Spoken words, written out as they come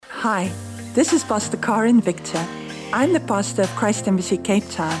Hi, this is Pastor Karen Victor. I'm the pastor of Christ Embassy Cape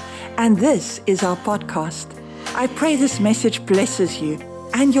Town, and this is our podcast. I pray this message blesses you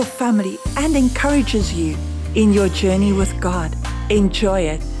and your family and encourages you in your journey with God. Enjoy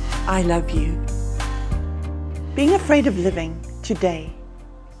it. I love you. Being afraid of living today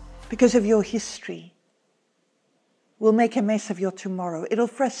because of your history will make a mess of your tomorrow. It'll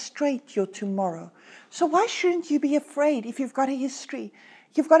frustrate your tomorrow. So why shouldn't you be afraid if you've got a history?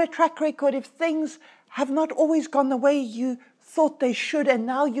 You've got a track record. If things have not always gone the way you thought they should, and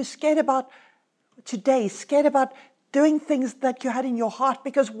now you're scared about today, scared about doing things that you had in your heart,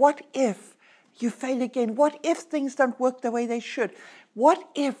 because what if you fail again? What if things don't work the way they should? What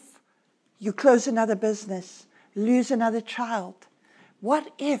if you close another business, lose another child?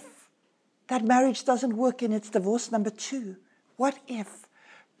 What if that marriage doesn't work and it's divorce number 2? What if?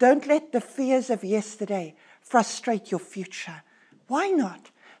 Don't let the fears of yesterday frustrate your future. Why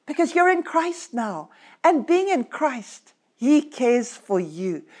not? Because you're in Christ now. And being in Christ, He cares for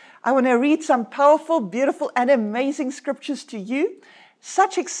you. I want to read some powerful, beautiful, and amazing scriptures to you.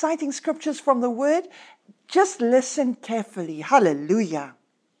 Such exciting scriptures from the Word. Just listen carefully. Hallelujah.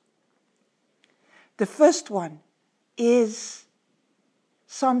 The first one is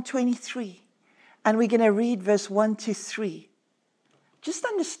Psalm 23. And we're going to read verse 1 to 3. Just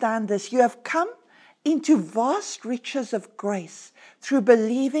understand this. You have come into vast riches of grace through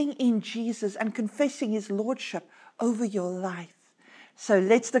believing in Jesus and confessing His Lordship over your life. So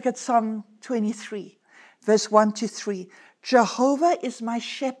let's look at Psalm 23, verse 1 to 3. Jehovah is my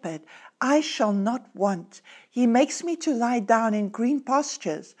shepherd, I shall not want. He makes me to lie down in green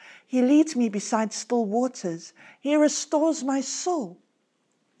pastures. He leads me beside still waters. He restores my soul.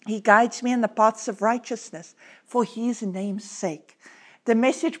 He guides me in the paths of righteousness for His name's sake. The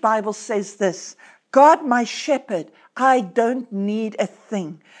Message Bible says this: God, my shepherd, I don't need a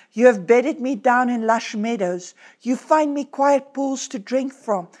thing. You have bedded me down in lush meadows. You find me quiet pools to drink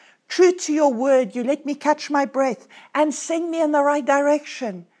from. True to your word, you let me catch my breath and send me in the right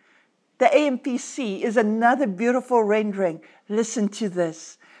direction. The AMPC is another beautiful rendering. Listen to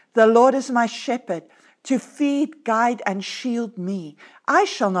this. The Lord is my shepherd, to feed, guide, and shield me. I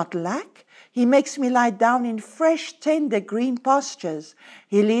shall not lack. He makes me lie down in fresh, tender, green pastures.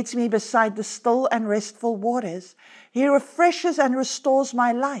 He leads me beside the still and restful waters. He refreshes and restores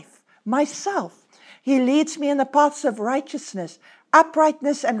my life, myself. He leads me in the paths of righteousness,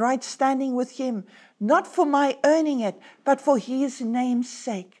 uprightness, and right standing with Him, not for my earning it, but for His name's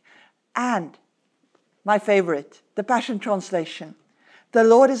sake. And my favorite, the Passion Translation. The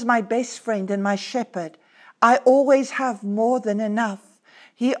Lord is my best friend and my shepherd. I always have more than enough.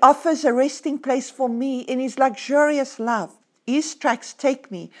 He offers a resting place for me in His luxurious love. His tracks take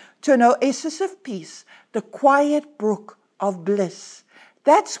me to an oasis of peace, the quiet brook of bliss.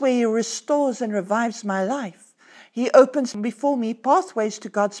 That's where He restores and revives my life. He opens before me pathways to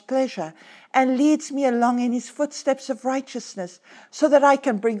God's pleasure and leads me along in His footsteps of righteousness so that I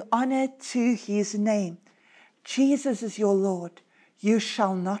can bring honor to His name. Jesus is your Lord. You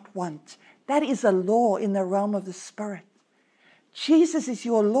shall not want. That is a law in the realm of the Spirit. Jesus is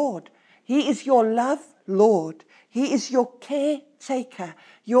your Lord. He is your love Lord. He is your caretaker,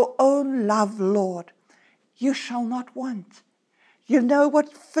 your own love Lord. You shall not want. You know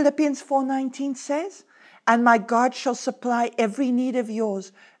what Philippians 4:19 says? And my God shall supply every need of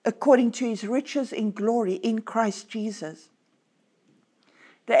yours according to His riches in glory in Christ Jesus.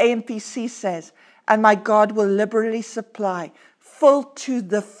 The AMPC says, and my God will liberally supply, full to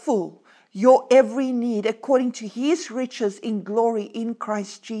the full, your every need according to His riches in glory in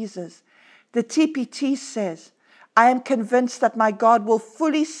Christ Jesus. The TPT says, I am convinced that my God will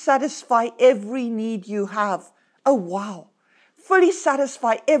fully satisfy every need you have. Oh, wow. Fully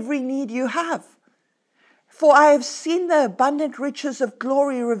satisfy every need you have. For I have seen the abundant riches of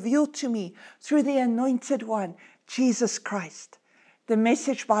glory revealed to me through the Anointed One, Jesus Christ. The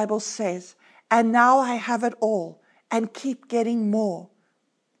Message Bible says, and now I have it all and keep getting more.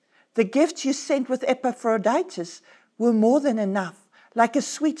 The gifts you sent with Epaphroditus were more than enough, like a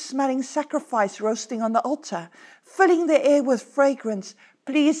sweet-smelling sacrifice roasting on the altar, filling the air with fragrance,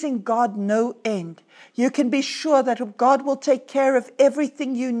 pleasing God no end. You can be sure that God will take care of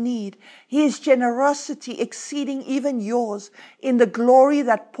everything you need. His generosity exceeding even yours in the glory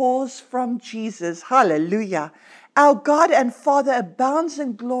that pours from Jesus. Hallelujah. Our God and Father abounds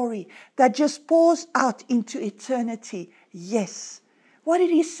in glory that just pours out into eternity. Yes. What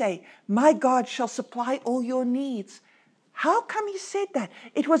did He say? My God shall supply all your needs. How come He said that?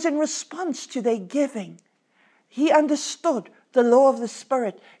 It was in response to their giving. He understood the law of the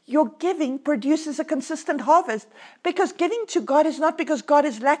Spirit. Your giving produces a consistent harvest, because giving to God is not because God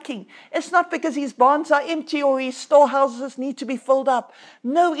is lacking. It's not because his barns are empty or his storehouses need to be filled up.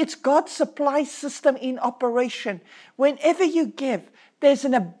 No, it's God's supply system in operation. Whenever you give, there's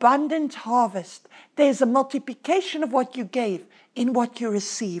an abundant harvest. There's a multiplication of what you gave in what you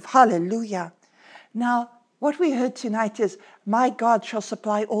receive. Hallelujah. Now, what we heard tonight is, my God shall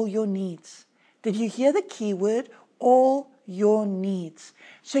supply all your needs. Did you hear the key word? All your needs.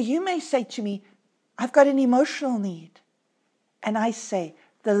 So you may say to me, I've got an emotional need. And I say,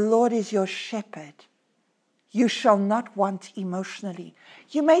 the Lord is your shepherd. You shall not want emotionally.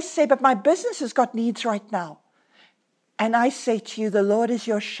 You may say, but my business has got needs right now. And I say to you, the Lord is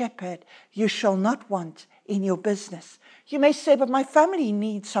your shepherd. You shall not want in your business. You may say, but my family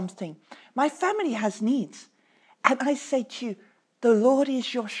needs something. My family has needs. And I say to you, the Lord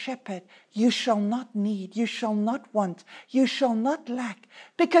is your shepherd. You shall not need. You shall not want. You shall not lack.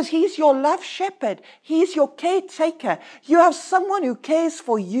 Because he's your love shepherd. He's your caretaker. You have someone who cares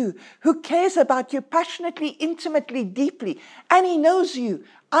for you, who cares about you passionately, intimately, deeply. And he knows you.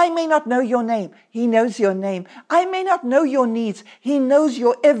 I may not know your name. He knows your name. I may not know your needs. He knows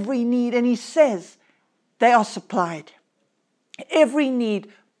your every need. And he says they are supplied. Every need,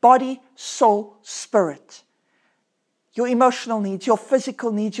 body, soul, spirit. Your emotional needs, your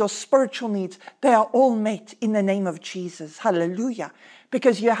physical needs, your spiritual needs, they are all met in the name of Jesus. Hallelujah.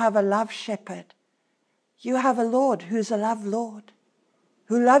 Because you have a love shepherd. You have a Lord who's a love Lord,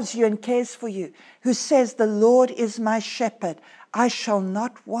 who loves you and cares for you, who says, the Lord is my shepherd. I shall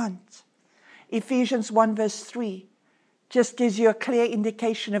not want. Ephesians 1 verse 3 just gives you a clear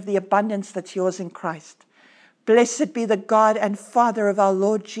indication of the abundance that's yours in Christ. Blessed be the God and Father of our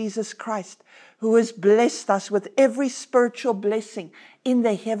Lord Jesus Christ, who has blessed us with every spiritual blessing in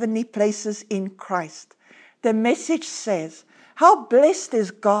the heavenly places in Christ. The Message says, how blessed is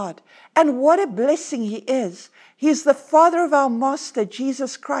God, and what a blessing he is. He is the Father of our Master,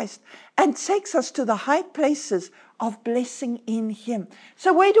 Jesus Christ, and takes us to the high places of blessing in him.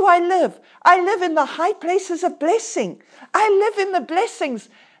 So where do I live? I live in the high places of blessing. I live in the blessings.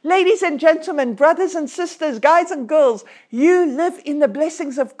 Ladies and gentlemen, brothers and sisters, guys and girls, you live in the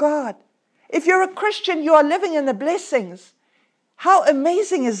blessings of God. If you're a Christian, you are living in the blessings. How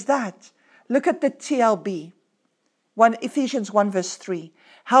amazing is that? Look at the TLB. Ephesians 1 verse 3.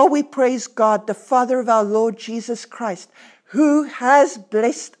 How we praise God, the Father of our Lord Jesus Christ, who has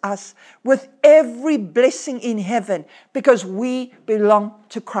blessed us with every blessing in heaven because we belong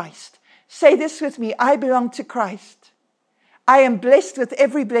to Christ. Say this with me. I belong to Christ. I am blessed with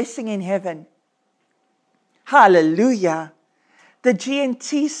every blessing in heaven. Hallelujah. The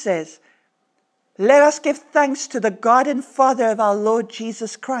GNT says, let us give thanks to the God and Father of our Lord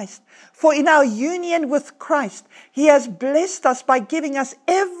Jesus Christ. For in our union with Christ, he has blessed us by giving us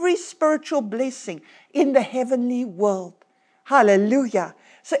every spiritual blessing in the heavenly world. Hallelujah.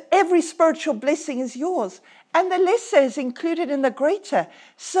 So every spiritual blessing is yours. And the lesser is included in the greater.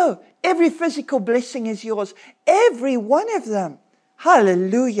 So every physical blessing is yours. Every one of them.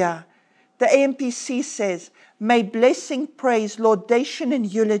 Hallelujah. The AMPC says, may blessing, praise, laudation, and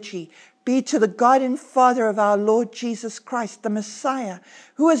eulogy be to the God and Father of our Lord Jesus Christ, the Messiah,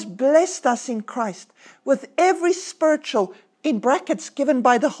 who has blessed us in Christ with every spiritual, in brackets, given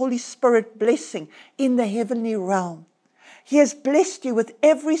by the Holy Spirit blessing in the heavenly realm. He has blessed you with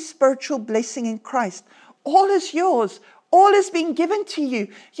every spiritual blessing in Christ. All is yours. All is being given to you.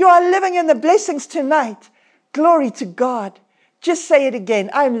 You are living in the blessings tonight. Glory to God. Just say it again.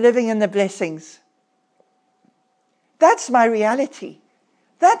 I'm living in the blessings. That's my reality.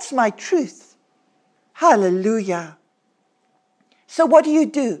 That's my truth. Hallelujah. So what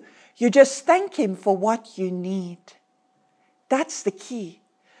do? You just thank him for what you need. That's the key.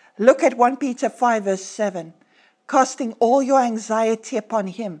 Look at 1 Peter 5 verse 7. Casting all your anxiety upon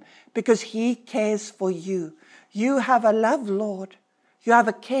him because he cares for you. You have a love Lord. You have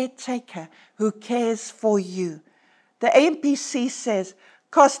a caretaker who cares for you. The AMPC says,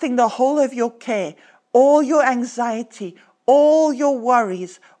 casting the whole of your care, all your anxiety, all your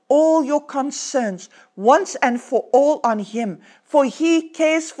worries, all your concerns, once and for all on him. For he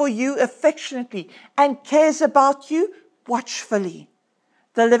cares for you affectionately and cares about you watchfully.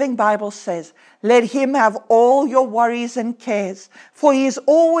 The Living Bible says, let him have all your worries and cares, for he is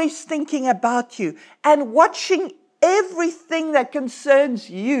always thinking about you and watching everything that concerns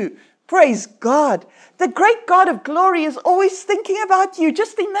you. Praise God. The great God of glory is always thinking about you.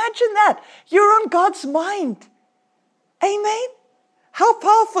 Just imagine that. You're on God's mind. Amen. How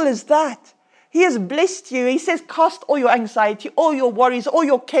powerful is that? He has blessed you. He says, cast all your anxiety, all your worries, all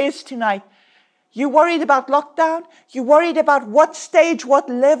your cares tonight. You're worried about lockdown. You're worried about what stage, what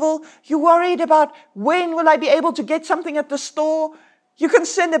level. You're worried about when will I be able to get something at the store. You're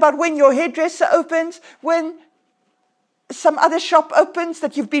concerned about when your hairdresser opens, when some other shop opens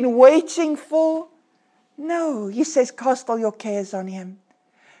that you've been waiting for. No, he says, cast all your cares on him.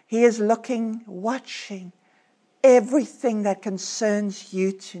 He is looking, watching everything that concerns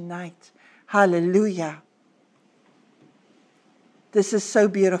you tonight. Hallelujah. This is so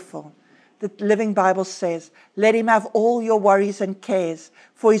beautiful. The Living Bible says, let him have all your worries and cares,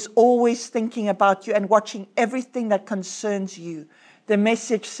 for he's always thinking about you and watching everything that concerns you. The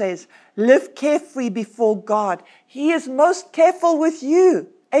Message says, live carefree before God. He is most careful with you.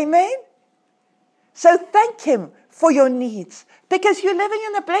 Amen? So thank him for your needs, because you're living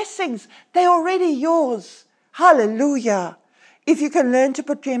in the blessings. They're already yours. Hallelujah. If you can learn to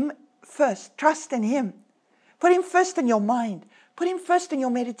put him first, trust in him. Put him first in your mind. Put him first in your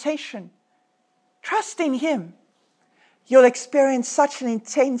meditation. Trust in him. You'll experience such an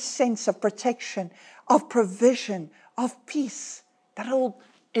intense sense of protection, of provision, of peace, that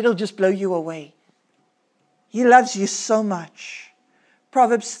it'll just blow you away. He loves you so much.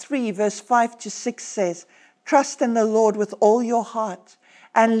 Proverbs 3 verse 5 to 6 says, trust in the Lord with all your heart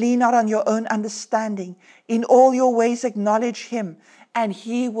and lean not on your own understanding. In all your ways acknowledge him, and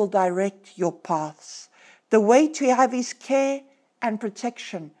he will direct your paths. The way to have his care and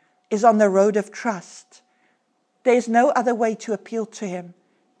protection is on the road of trust. There's no other way to appeal to him.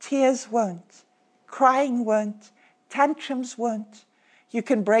 Tears won't. Crying won't. Tantrums won't. You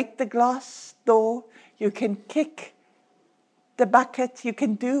can break the glass door. You can kick the bucket. You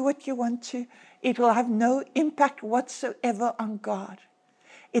can do what you want to. It will have no impact whatsoever on God.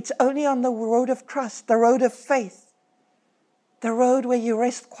 It's only on the road of trust, the road of faith, the road where you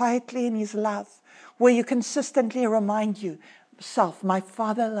rest quietly in his love, where you consistently remind yourself, my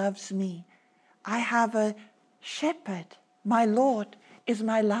Father loves me. I have a shepherd. My Lord is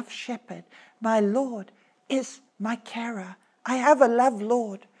my love shepherd. My Lord is my carer. I have a love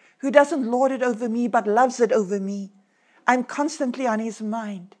Lord who doesn't lord it over me, but loves it over me. I'm constantly on his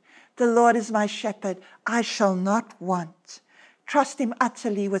mind. The Lord is my shepherd. I shall not want. Trust him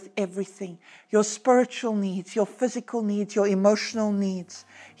utterly with everything. Your spiritual needs, your physical needs, your emotional needs.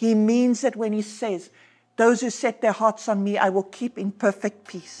 He means it when he says, those who set their hearts on me, I will keep in perfect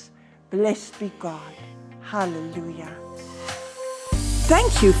peace. Blessed be God. Hallelujah.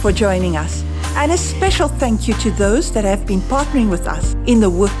 Thank you for joining us. And a special thank you to those that have been partnering with us in the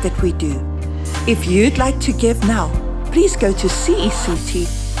work that we do. If you'd like to give now, please go to cect.co.za/give.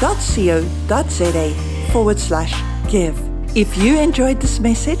 If you enjoyed this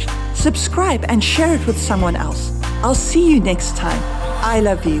message, subscribe and share it with someone else. I'll see you next time. I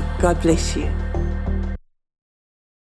love you. God bless you.